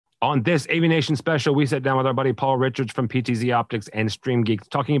On this Aviation special, we sat down with our buddy Paul Richards from PTZ Optics and StreamGeeks,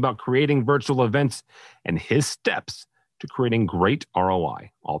 talking about creating virtual events and his steps to creating great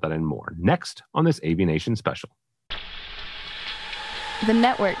ROI. All that and more next on this Aviation special. The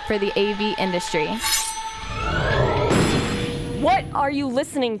network for the AV industry. What are you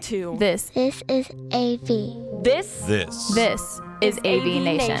listening to? This is AV. This is AV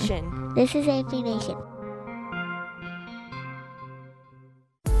Nation. This is AV Nation.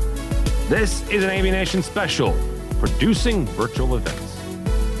 This is an Aviation special, producing virtual events.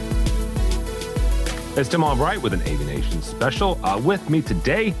 It's Tim Albright with an Aviation special. With me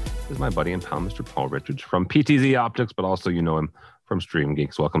today is my buddy and pal, Mr. Paul Richards from PTZ Optics, but also you know him from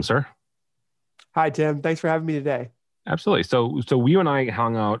StreamGeeks. Welcome, sir. Hi, Tim. Thanks for having me today. Absolutely. So you and I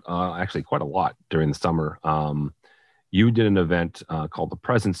hung out actually quite a lot during the summer. You did an event called the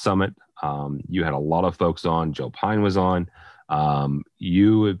Presence Summit. You had a lot of folks on. Joe Pine was on.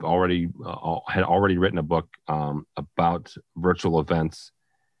 You had already written a book about virtual events.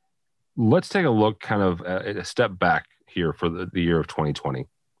 Let's take a look kind of a step back here for the year of 2020.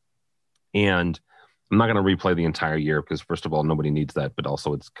 And I'm not going to replay the entire year because, first of all, nobody needs that, but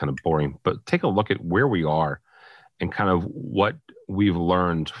also it's kind of boring. But take a look at where we are and kind of what we've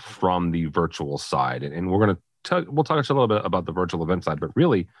learned from the virtual side. And we'll talk a little bit about the virtual event side, but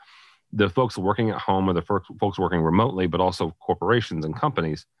really the folks working at home or the folks working remotely, but also corporations and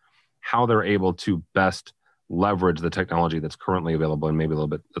companies, how they're able to best leverage the technology that's currently available and maybe a little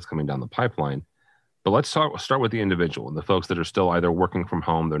bit that's coming down the pipeline. But let's start with the individual and the folks that are still either working from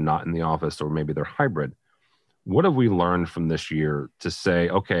home, they're not in the office, or maybe they're hybrid. What have we learned from this year to say,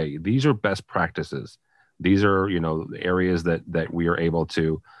 okay, these are best practices. These are, areas that we are able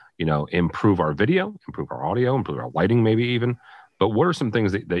to, improve our video, improve our audio, improve our lighting, maybe even. But what are some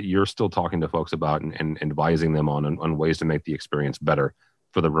things that you're still talking to folks about and advising them on ways to make the experience better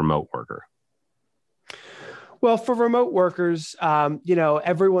for the remote worker? Well, for remote workers,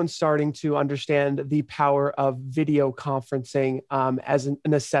 everyone's starting to understand the power of video conferencing as a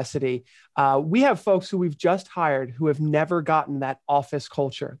necessity. We have folks who we've just hired who have never gotten that office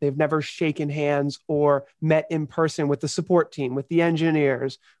culture. They've never shaken hands or met in person with the support team, with the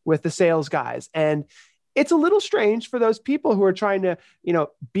engineers, with the sales guys. And it's a little strange for those people who are trying to,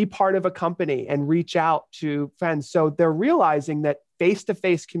 be part of a company and reach out to friends. So they're realizing that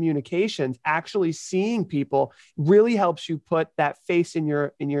face-to-face communications, actually seeing people, really helps you put that face in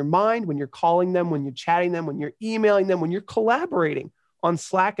your mind when you're calling them, when you're chatting them, when you're emailing them, when you're collaborating on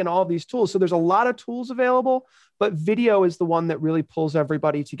Slack and all these tools. So there's a lot of tools available, but video is the one that really pulls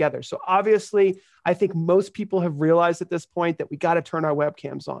everybody together. So obviously, I think most people have realized at this point that we got to turn our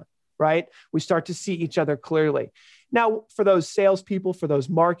webcams on. Right? We start to see each other clearly. Now, for those salespeople, for those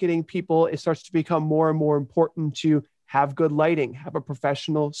marketing people, it starts to become more and more important to have good lighting, have a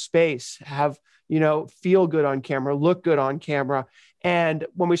professional space, have, feel good on camera, look good on camera. And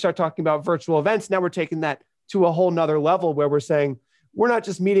when we start talking about virtual events, now we're taking that to a whole nother level where we're saying, we're not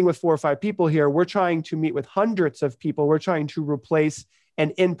just meeting with 4 or 5 people here. We're trying to meet with hundreds of people. We're trying to replace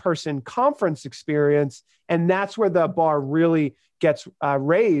an in-person conference experience. And that's where the bar really gets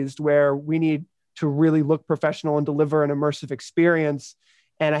raised, where we need to really look professional and deliver an immersive experience.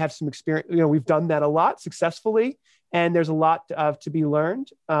 And I have some experience, we've done that a lot successfully, and there's a lot to be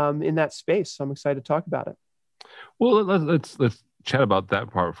learned in that space. So I'm excited to talk about it. Well, let's chat about that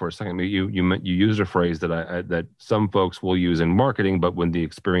part for a second. You used a phrase that some folks will use in marketing, but when the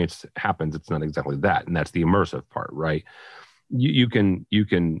experience happens, it's not exactly that. And that's the immersive part, right? You can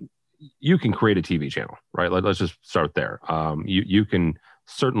create a TV channel, right? Let's just start there. You can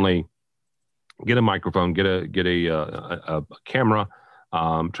certainly get a microphone, get a camera,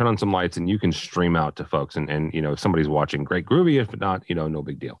 turn on some lights, and you can stream out to folks. And if somebody's watching, great, groovy. If not, no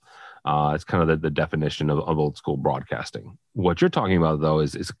big deal. It's kind of the definition of old school broadcasting. What you're talking about, though,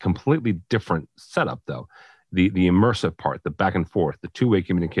 is a completely different setup, though. The immersive part, the back and forth, the two-way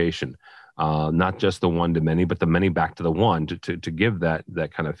communication. Not just the one to many, but the many back to the one to give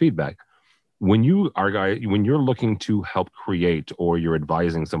that kind of feedback. When you're looking to help create or you're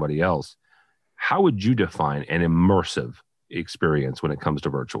advising somebody else, how would you define an immersive experience when it comes to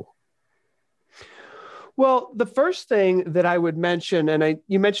virtual? Well, the first thing that I would mention, and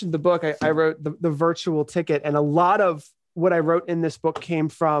you mentioned the book, I wrote the Virtual Ticket, and a lot of what I wrote in this book came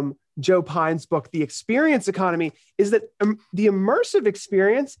from Joe Pine's book, The Experience Economy, is that the immersive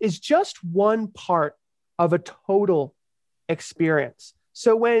experience is just one part of a total experience.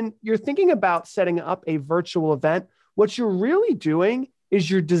 So when you're thinking about setting up a virtual event, what you're really doing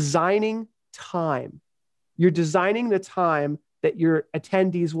is you're designing time. You're designing the time that your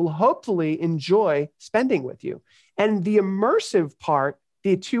attendees will hopefully enjoy spending with you. And the immersive part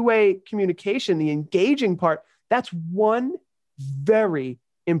the two-way communication, the engaging part, that's one very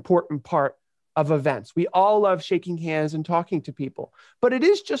important part of events. We all love shaking hands and talking to people, but it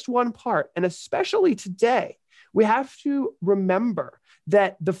is just one part. And especially today, we have to remember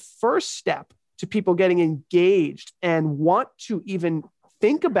that the first step to people getting engaged and want to even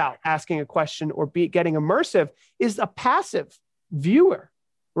think about asking a question or getting immersive is a passive viewer,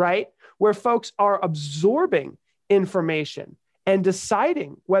 right? Where folks are absorbing information and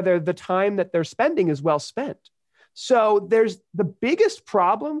deciding whether the time that they're spending is well spent. So there's the biggest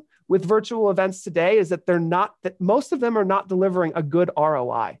problem with virtual events today is that most of them are not delivering a good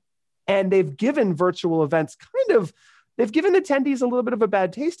ROI. And they've given virtual events they've given attendees a little bit of a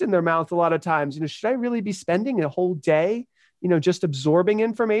bad taste in their mouth a lot of times. Should I really be spending a whole day, just absorbing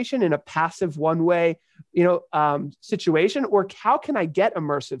information in a passive one-way, situation? Or how can I get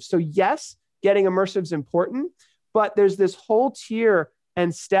immersive? So yes, getting immersive is important, but there's this whole tier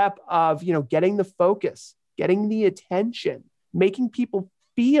and step of, getting the focus, getting the attention, making people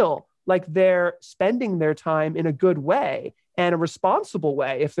feel like they're spending their time in a good way and a responsible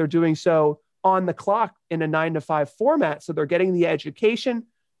way if they're doing so on the clock in a 9-to-5 format. So they're getting the education,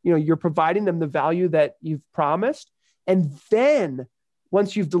 you're providing them the value that you've promised. And then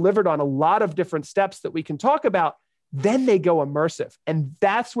once you've delivered on a lot of different steps that we can talk about, then they go immersive. And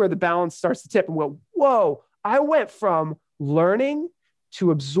that's where the balance starts to tip and go, whoa, I went from learning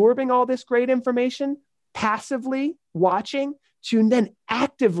to absorbing all this great information, passively watching, to then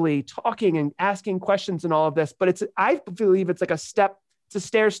actively talking and asking questions and all of this. But I believe it's like a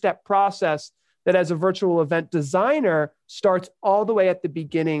stair-step process that as a virtual event designer starts all the way at the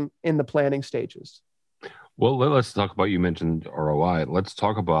beginning in the planning stages. Well, let's talk about, you mentioned ROI. Let's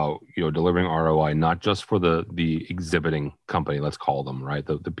talk about, delivering ROI, not just for the exhibiting company, let's call them, right?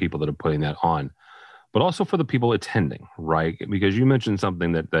 The people that are putting that on, but also for the people attending, right? Because you mentioned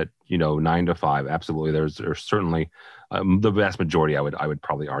something that 9 to 5, absolutely. There's certainly the vast majority, I would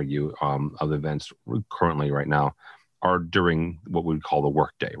probably argue, of events currently right now are during what we would call the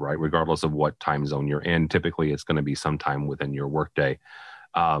workday, right? Regardless of what time zone you're in, typically it's going to be sometime within your workday.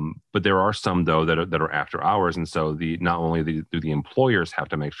 But there are some though that are after hours, and so not only do the employers have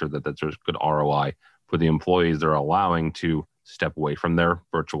to make sure that there's good ROI for the employees they're allowing to step away from their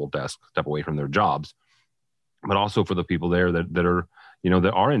virtual desk, step away from their jobs, but also for the people there that are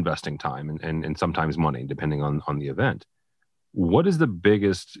that are investing time and sometimes money depending on the event. What is the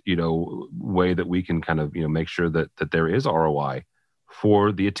biggest way that we can kind of make sure that there is ROI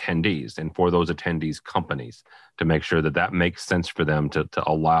for the attendees and for those attendees companies to make sure that makes sense for them to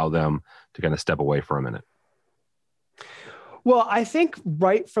allow them to kind of step away for a minute? Well, I think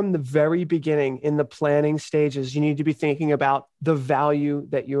right from the very beginning in the planning stages, you need to be thinking about the value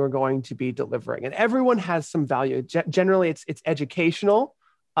that you are going to be delivering. And everyone has some value. Generally, it's educational.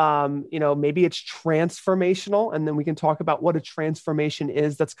 Maybe it's transformational. And then we can talk about what a transformation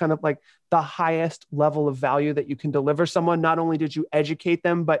is. That's kind of like the highest level of value that you can deliver someone. Not only did you educate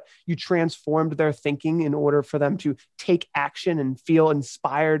them, but you transformed their thinking in order for them to take action and feel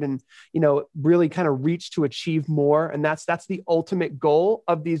inspired and, really kind of reach to achieve more. And that's the ultimate goal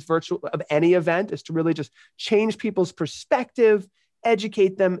of of any event, is to really just change people's perspective,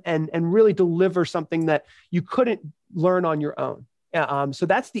 educate them, and really deliver something that you couldn't learn on your own. So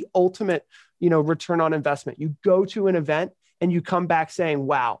that's the ultimate, return on investment. You go to an event and you come back saying,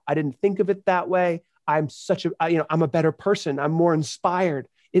 wow, I didn't think of it that way. I'm I'm a better person. I'm more inspired.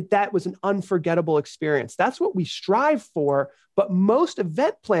 That was an unforgettable experience. That's what we strive for. But most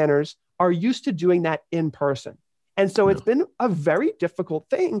event planners are used to doing that in person. And so it's been a very difficult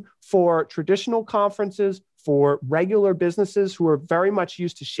thing for traditional conferences, for regular businesses who are very much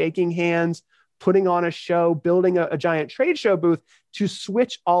used to shaking hands, putting on a show, building a giant trade show booth, to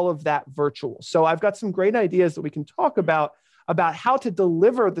switch all of that virtual. So I've got some great ideas that we can talk about how to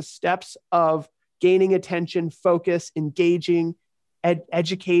deliver the steps of gaining attention, focus, engaging,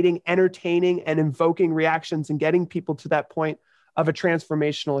 educating, entertaining, and invoking reactions and getting people to that point of a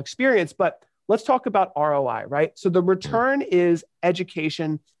transformational experience. But let's talk about ROI, right? So the return is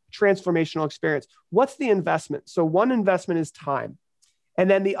education, transformational experience. What's the investment? So one investment is time. And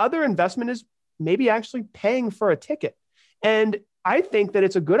then the other investment is maybe actually paying for a ticket. And I think that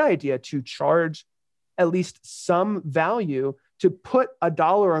it's a good idea to charge at least some value to put a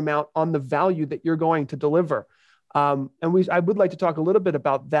dollar amount on the value that you're going to deliver. I would like to talk a little bit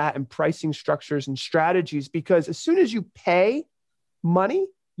about that and pricing structures and strategies, because as soon as you pay money,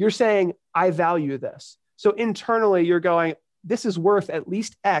 you're saying, I value this. So internally, you're going, this is worth at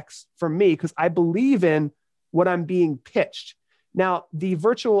least X for me because I believe in what I'm being pitched. Now, the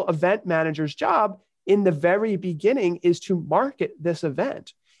virtual event manager's job in the very beginning is to market this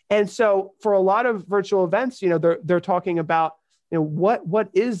event. And so for a lot of virtual events, they're talking about, what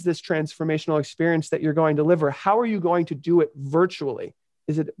is this transformational experience that you're going to deliver? How are you going to do it virtually?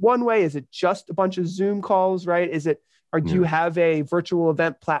 Is it one way? Is it just a bunch of Zoom calls, right? Do you have a virtual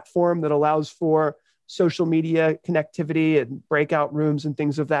event platform that allows for social media connectivity and breakout rooms and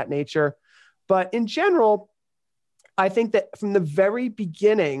things of that nature? But in general, I think that from the very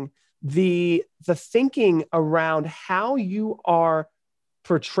beginning, the thinking around how you are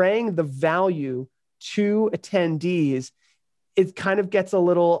portraying the value to attendees, it kind of gets a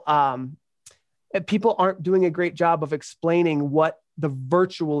little, people aren't doing a great job of explaining what the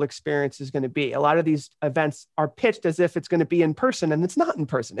virtual experience is going to be. A lot of these events are pitched as if it's going to be in person, and it's not in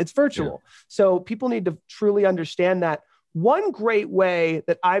person, it's virtual. Yeah. So people need to truly understand that. One great way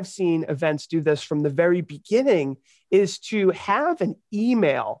that I've seen events do this from the very beginning is to have an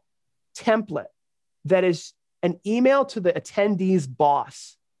email template that is an email to the attendee's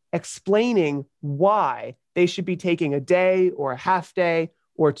boss explaining why they should be taking a day or a half day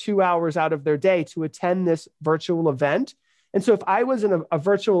or 2 hours out of their day to attend this virtual event. And so if I was in a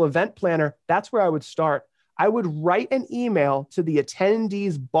virtual event planner, that's where I would start. I would write an email to the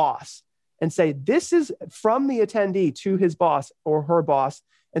attendee's boss and say, this is from the attendee to his boss or her boss,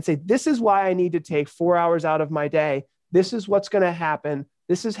 and say, this is why I need to take 4 hours out of my day. This is what's going to happen.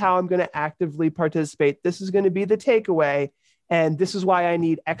 This is how I'm going to actively participate. This is going to be the takeaway. And this is why I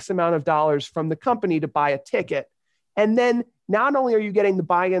need X amount of dollars from the company to buy a ticket. And then not only are you getting the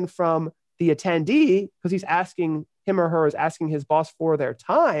buy-in from the attendee, because him or her is asking his boss for their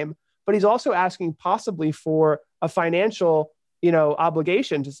time, but he's also asking possibly for a financial,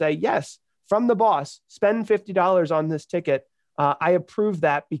 obligation to say, yes, from the boss, spend $50 on this ticket. I approve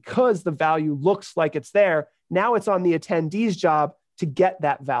that because the value looks like it's there. Now it's on the attendee's job to get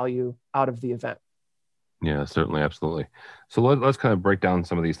that value out of the event. Yeah, certainly. Absolutely. So let's kind of break down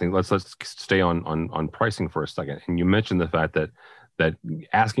some of these things. Let's stay on pricing for a second. And you mentioned the fact that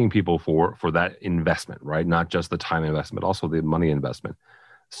asking people for that investment, right? Not just the time investment, also the money investment.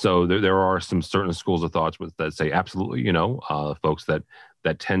 So there are some certain schools of thoughts that say absolutely, folks that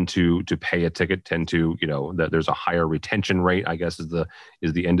tend to pay a ticket tend to, that there's a higher retention rate, I guess is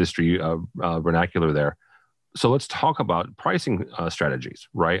the industry vernacular there. So let's talk about pricing strategies,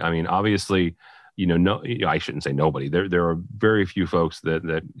 right? I mean, obviously, I shouldn't say nobody. There are very few folks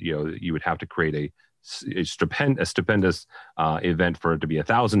that you would have to create a stupendous event for it to be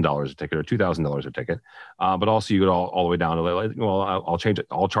 $1,000 a ticket or $2,000 a ticket, but also you get all the way down to I'll change it.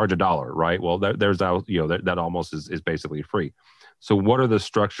 I'll charge $1, right? Well, that almost is basically free. So what are the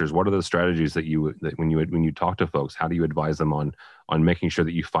structures? What are the strategies that when you talk to folks, how do you advise them on making sure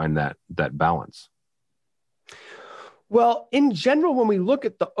that you find that balance? Well, in general, when we look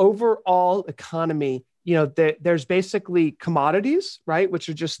at the overall economy, there's basically commodities, right, which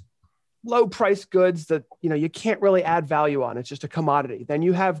are just low price goods that, you can't really add value on. It's just a commodity. Then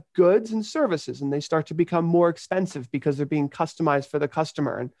you have goods and services, and they start to become more expensive because they're being customized for the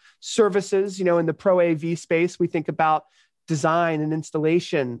customer. And services, in the pro AV space, we think about design and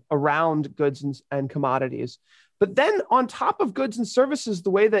installation around goods and commodities. But then on top of goods and services, the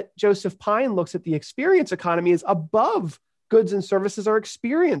way that Joseph Pine looks at the experience economy is above goods and services are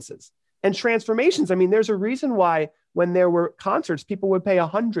experiences and transformations. I mean, there's a reason why when there were concerts, people would pay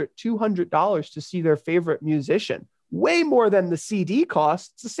 $100, $200 to see their favorite musician, way more than the CD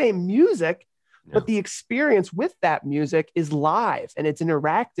cost. It's the same music, but the experience with that music is live and it's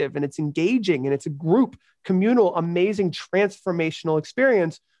interactive and it's engaging and it's a group, communal, amazing, transformational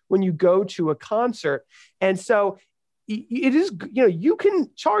experience when you go to a concert. And so it is, you can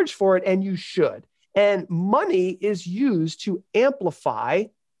charge for it and you should. And money is used to amplify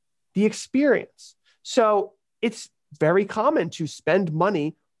the experience. So it's very common to spend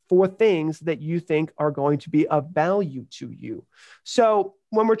money for things that you think are going to be of value to you. So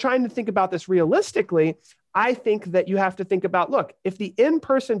when we're trying to think about this realistically, I think that you have to think about, look, if the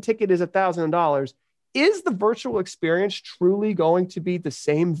in-person ticket is $1,000, is the virtual experience truly going to be the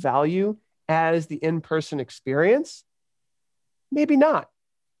same value as the in-person experience? Maybe not.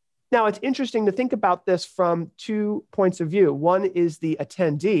 Now, it's interesting to think about this from 2 points of view. One is the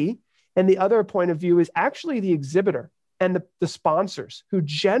attendee, and the other point of view is actually the exhibitor and the sponsors who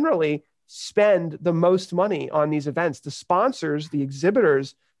generally spend the most money on these events. The sponsors, the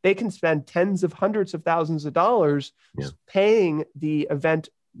exhibitors, they can spend tens of hundreds of thousands of dollars paying the event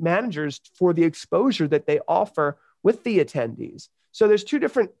managers for the exposure that they offer with the attendees. So there's two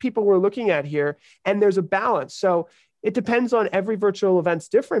different people we're looking at here, and there's a balance. So it depends on every virtual event's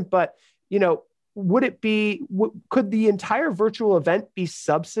different, but could the entire virtual event be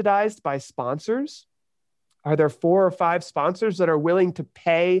subsidized by sponsors? Are there 4 or 5 sponsors that are willing to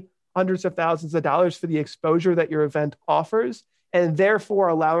pay hundreds of thousands of dollars for the exposure that your event offers, and therefore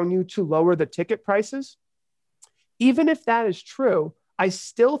allowing you to lower the ticket prices? Even if that is true, I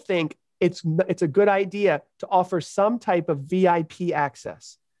still think it's a good idea to offer some type of VIP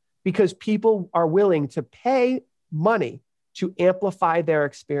access, because people are willing to pay money to amplify their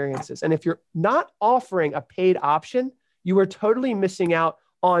experiences. And if you're not offering a paid option, you are totally missing out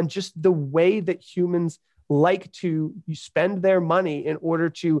on just the way that humans like to spend their money in order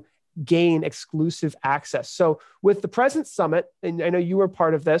to gain exclusive access. So with the Presence Summit, and I know you were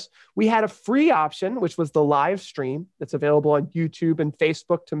part of this, we had a free option, which was the live stream that's available on YouTube and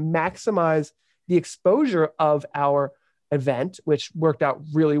Facebook to maximize the exposure of our event, which worked out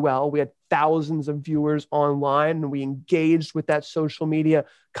really well. We had thousands of viewers online, and we engaged with that social media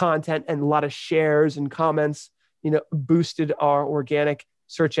content, and a lot of shares and comments, boosted our organic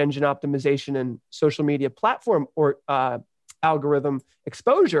search engine optimization and social media platform or algorithm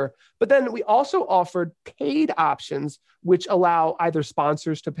exposure. But then we also offered paid options, which allow either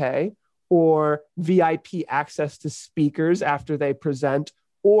sponsors to pay or VIP access to speakers after they present,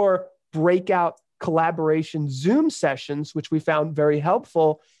 or breakout collaboration Zoom sessions, which we found very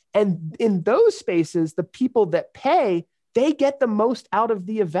helpful. And in those spaces, the people that pay, they get the most out of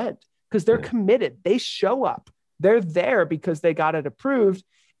the event because they're committed. They show up. They're there because they got it approved.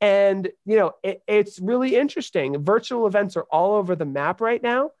 And, it's really interesting. Virtual events are all over the map right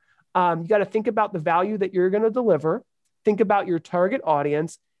now. You got to think about the value that you're going to deliver, think about your target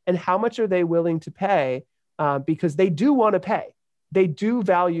audience and how much are they willing to pay, because they do want to pay.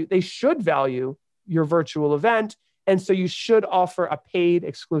 They should value your virtual event. And so you should offer a paid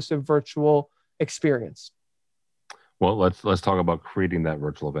exclusive virtual experience. Well, let's talk about creating that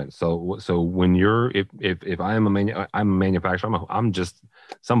virtual event. So when if I am I'm a manufacturer, I'm just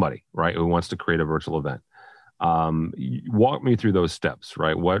somebody, right, who wants to create a virtual event. Walk me through those steps,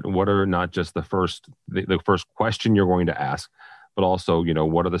 right? What are not just the first question you're going to ask, but also,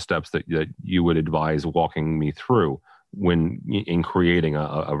 what are the steps that you would advise walking me through when in creating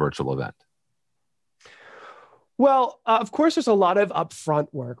a virtual event? Well, of course, there's a lot of upfront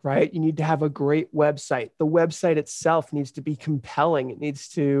work, right? You need to have a great website. The website itself needs to be compelling. It needs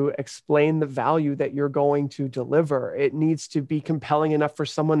to explain the value that you're going to deliver. It needs to be compelling enough for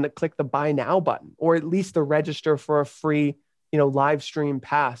someone to click the buy now button, or at least to register for a free, live stream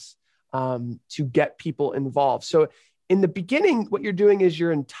pass to get people involved. So in the beginning, what you're doing is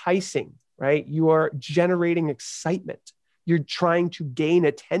you're enticing, right? You are generating excitement. You're trying to gain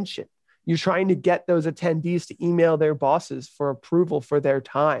attention. You're trying to get those attendees to email their bosses for approval for their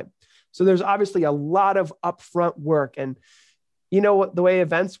time. So there's obviously a lot of upfront work. And what the way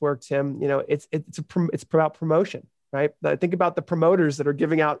events work, Tim, it's about promotion, right? Think about the promoters that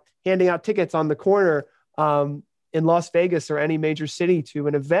are handing out tickets on the corner in Las Vegas or any major city to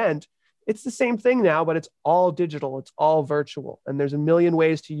an event. It's the same thing now, but it's all digital. It's all virtual. And there's a million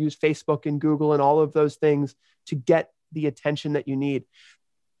ways to use Facebook and Google and all of those things to get the attention that you need.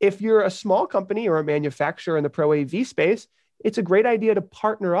 If you're a small company or a manufacturer in the Pro AV space, it's a great idea to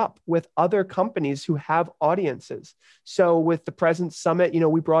partner up with other companies who have audiences. So with the Presence Summit,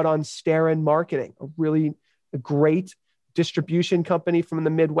 we brought on Starin Marketing, a great distribution company from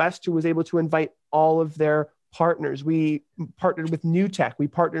the Midwest who was able to invite all of their partners. We partnered with NewTek. We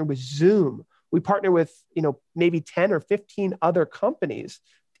partnered with Zoom. We partnered with, maybe 10 or 15 other companies.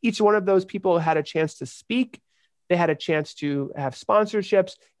 Each one of those people had a chance to speak. They had a chance to have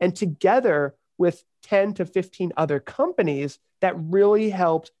sponsorships, and together with 10 to 15 other companies, that really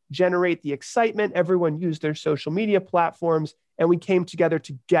helped generate the excitement. Everyone used their social media platforms, and we came together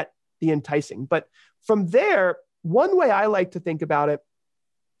to get the enticing. But from there, one way I like to think about it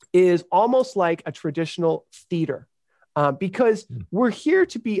is almost like a traditional theater, because we're here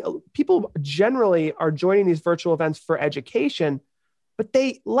to be, people generally are joining these virtual events for education, but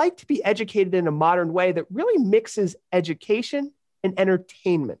they like to be educated in a modern way that really mixes education and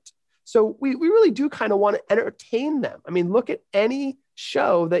entertainment. So we really do kind of want to entertain them. I mean, look at any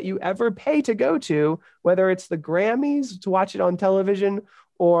show that you ever pay to go to, whether it's the Grammys to watch it on television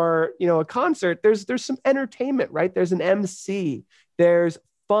or, a concert, there's some entertainment, right? There's an MC, there's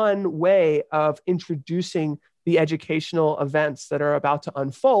fun way of introducing the educational events that are about to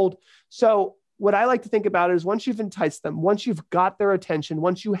unfold. So what I like to think about is once you've enticed them, once you've got their attention,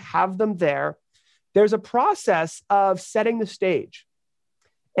 once you have them there, there's a process of setting the stage.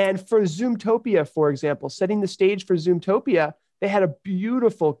 And for Zoomtopia, for example, setting the stage for Zoomtopia, they had a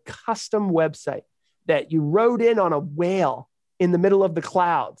beautiful custom website that you rode in on a whale in the middle of the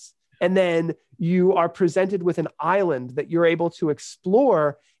clouds. And then you are presented with an island that you're able to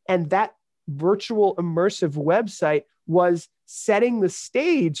explore. And that virtual immersive website was setting the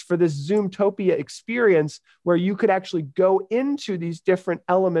stage for this Zoomtopia experience where you could actually go into these different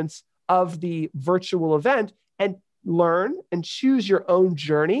elements of the virtual event and learn and choose your own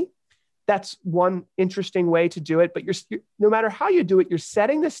journey. That's one interesting way to do it. But no matter how you do it, you're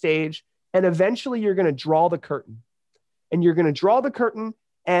setting the stage, and eventually you're going to draw the curtain. And you're going to draw the curtain,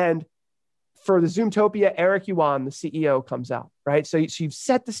 and for the Zoomtopia, Eric Yuan, the CEO, comes out, right? So you've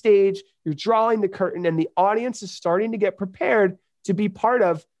set the stage, you're drawing the curtain, and the audience is starting to get prepared to be part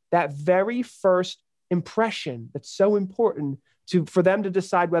of that very first impression that's so important for them to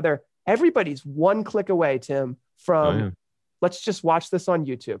decide whether everybody's one click away, Tim, from let's just watch this on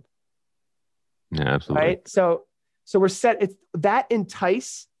YouTube. Yeah, absolutely. Right. So we're set. It's that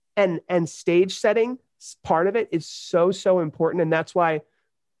entice and stage setting part of it is so important. And that's why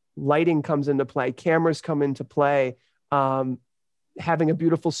lighting comes into play. Cameras come into play. Having a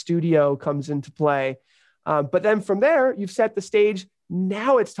beautiful studio comes into play. But then from there, you've set the stage.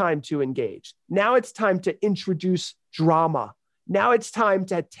 Now it's time to engage. Now it's time to introduce drama. Now it's time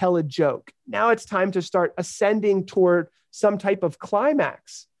to tell a joke. Now it's time to start ascending toward some type of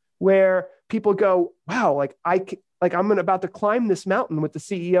climax where people go, wow, I'm about to climb this mountain with the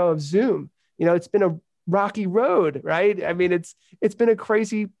CEO of Zoom. It's been a rocky road, right? I mean, it's been a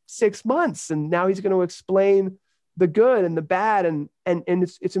crazy 6 months, and now he's going to explain the good and the bad. And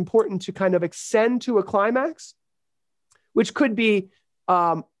it's important to kind of ascend to a climax, which could be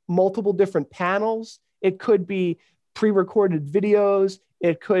multiple different panels. It could be pre-recorded videos.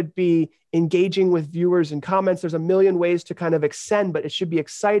 It could be engaging with viewers and comments. There's a million ways to kind of ascend, but it should be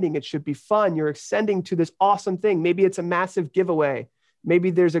exciting. It should be fun. You're ascending to this awesome thing. Maybe it's a massive giveaway.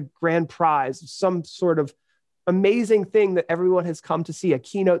 Maybe there's a grand prize, some sort of amazing thing that everyone has come to see. A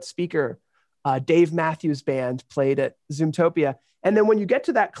keynote speaker, Dave Matthews Band played at Zoomtopia. And then when you get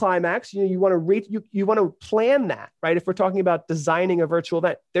to that climax, you want to plan that, right? If we're talking about designing a virtual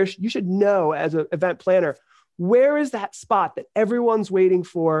event, you should know as an event planner, where is that spot that everyone's waiting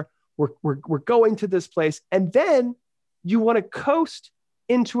for? We're going to this place. And then you want to coast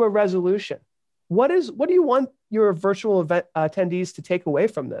into a resolution. What do you want your virtual event attendees to take away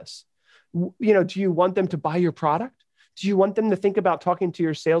from this? Do you want them to buy your product? Do you want them to think about talking to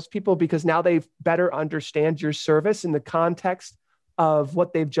your salespeople because now they better understand your service in the context of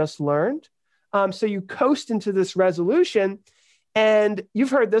what they've just learned? So you coast into this resolution, and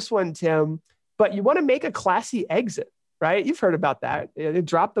you've heard this one, Tim, but you want to make a classy exit, right? You've heard about that.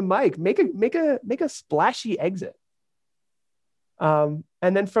 Drop the mic, make a splashy exit. And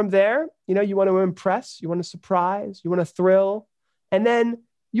then from there, you want to impress, you want to surprise, you want to thrill, and then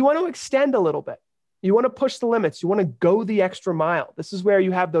you want to extend a little bit. You want to push the limits. You want to go the extra mile. This is where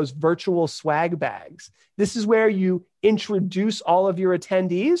you have those virtual swag bags. This is where you introduce all of your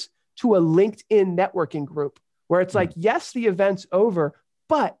attendees to a LinkedIn networking group where it's like, yes, the event's over,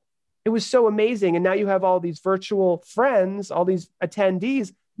 but it was so amazing. And now you have all these virtual friends, all these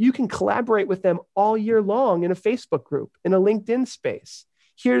attendees. You can collaborate with them all year long in a Facebook group, in a LinkedIn space.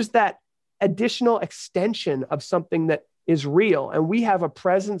 Here's that additional extension of something that is real. And we have a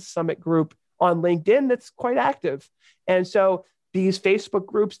Presence Summit group on LinkedIn that's quite active. And so these Facebook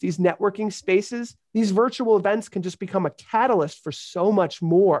groups, these networking spaces, these virtual events can just become a catalyst for so much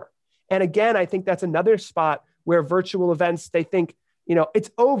more. And again, I think that's another spot where virtual events, they think,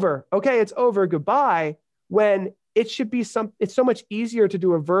 it's over. Okay, it's over. Goodbye. When it should be it's so much easier to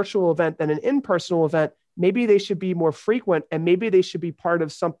do a virtual event than an in-person event. Maybe they should be more frequent, and maybe they should be part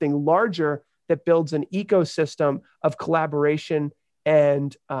of something larger that builds an ecosystem of collaboration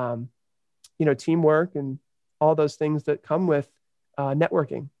and, teamwork and all those things that come with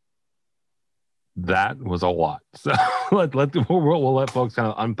networking. That was a lot. So we'll let folks kind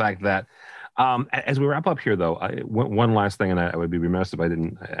of unpack that. As we wrap up here, though, one last thing, and I would be remiss if I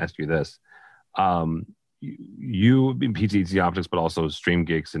didn't ask you this. You in PTZ Optics, but also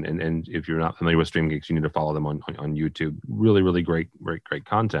StreamGeeks, and if you're not familiar with StreamGeeks, you need to follow them on YouTube. Really, really great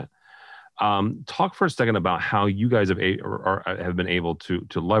content. Talk for a second about how you guys have been able to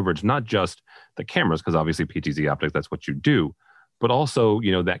leverage not just the cameras, because obviously PTZ Optics, that's what you do, but also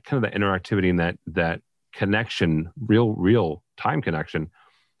that kind of that interactivity and that connection, real time connection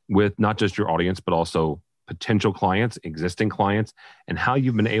with not just your audience, but also potential clients, existing clients, and how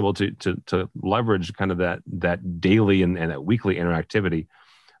you've been able to leverage kind of that daily and that weekly interactivity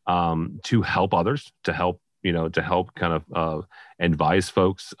to help others, to help kind of advise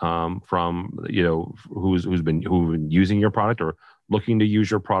folks from who've been using your product or looking to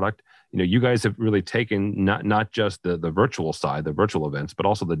use your product. You guys have really taken not just the virtual side, the virtual events, but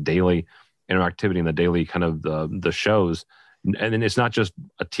also the daily interactivity and the daily kind of the shows, And then it's not just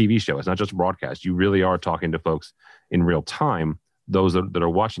a TV show. It's not just broadcast. You really are talking to folks in real time, those that are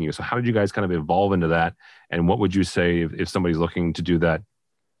watching you. So how did you guys kind of evolve into that? And what would you say if somebody's looking to do that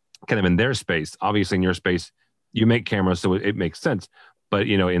kind of in their space? Obviously in your space, you make cameras, so it makes sense. But,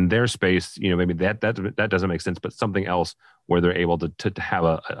 in their space, maybe that doesn't make sense, but something else where they're able to have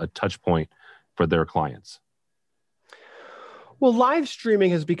a touch point for their clients. Well, live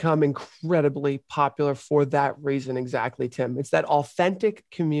streaming has become incredibly popular for that reason exactly, Tim. It's that authentic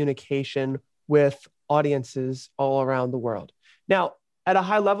communication with audiences all around the world. Now, at a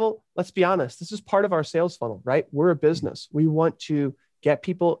high level, let's be honest, this is part of our sales funnel, right? We're a business. We want to get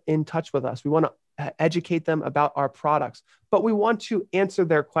people in touch with us. We want to educate them about our products, but we want to answer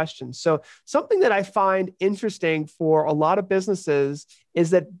their questions. So something that I find interesting for a lot of businesses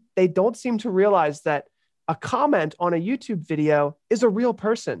is that they don't seem to realize that a comment on a YouTube video is a real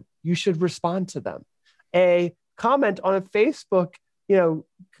person. You should respond to them. A comment on a Facebook,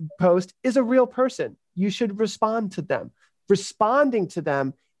 post is a real person. You should respond to them. Responding to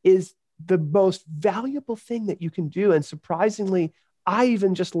them is the most valuable thing that you can do. And surprisingly, I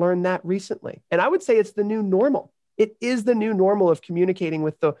even just learned that recently. And I would say it's the new normal. It is the new normal of communicating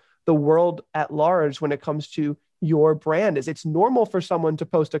with the world at large when it comes to your brand. It's normal for someone to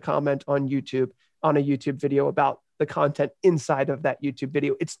post a comment on YouTube, on a YouTube video about the content inside of that YouTube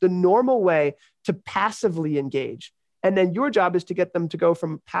video. It's the normal way to passively engage. And then your job is to get them to go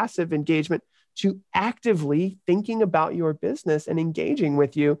from passive engagement to actively thinking about your business and engaging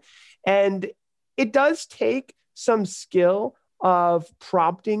with you. And it does take some skill of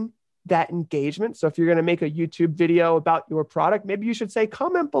prompting that engagement. So if you're going to make a YouTube video about your product, maybe you should say,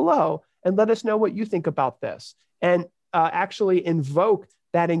 comment below and let us know what you think about this, and actually invoke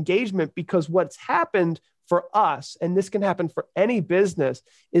that engagement. Because what's happened for us, and this can happen for any business,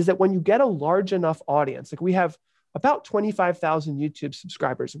 is that when you get a large enough audience, like we have about 25,000 YouTube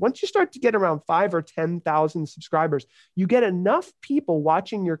subscribers. Once you start to get around 5,000 or 10,000 subscribers, you get enough people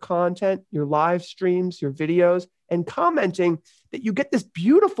watching your content, your live streams, your videos, and commenting that you get this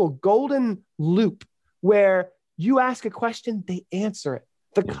beautiful golden loop where you ask a question, they answer it.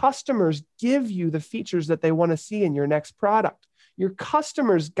 The customers give you the features that they want to see in your next product. Your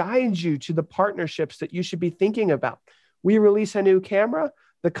customers guide you to the partnerships that you should be thinking about. We release a new camera,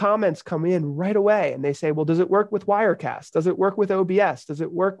 the comments come in right away and they say, well, does it work with Wirecast? Does it work with OBS? Does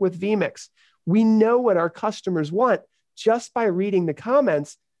it work with vMix? We know what our customers want just by reading the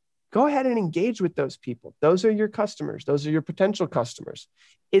comments. Go ahead and engage with those people. Those are your customers. Those are your potential customers.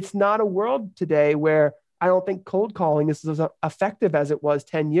 It's not a world today where I don't think cold calling is as effective as it was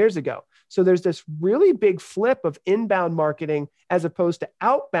 10 years ago. So there's this really big flip of inbound marketing as opposed to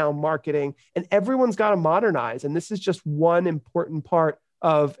outbound marketing, and everyone's got to modernize. And this is just one important part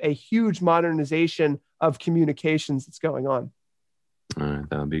of a huge modernization of communications that's going on. All right,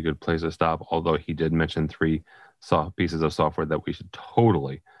 that would be a good place to stop. Although he did mention 3 pieces of software that we should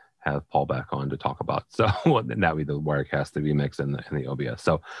totally have Paul back on to talk about. So that would be the Wirecast, the vMix, and the OBS.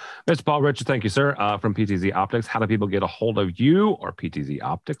 So Mr. Paul Richards, thank you, sir, from PTZ Optics. How do people get a hold of you or PTZ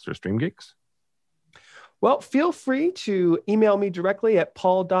Optics or StreamGeeks? Well, feel free to email me directly at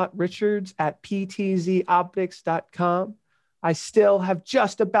paul.richards@ptzoptics.com. I still have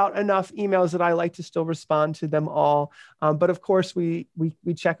just about enough emails that I like to still respond to them all. But of course, we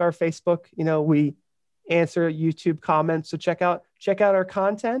check our Facebook. We answer YouTube comments. So check out our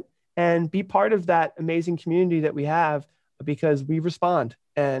content and be part of that amazing community that we have, because we respond.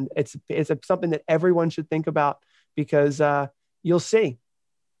 And it's something that everyone should think about, because you'll see.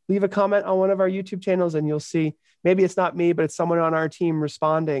 Leave a comment on one of our YouTube channels and you'll see, maybe it's not me, but it's someone on our team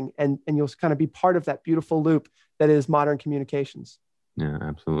responding, and you'll kind of be part of that beautiful loop that is modern communications. Yeah,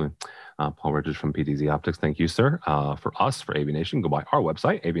 absolutely. Paul Richards from PTZ Optics. Thank you, sir. For us, for AV Nation, go by our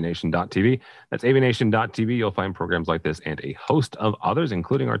website, avnation.tv. That's avnation.tv. You'll find programs like this and a host of others,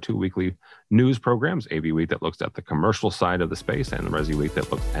 including our 2 weekly news programs, AV Week that looks at the commercial side of the space, and the Resi Week that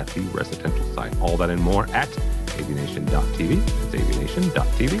looks at the residential side. All that and more at avnation.tv. That's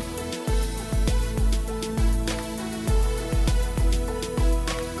avnation.tv.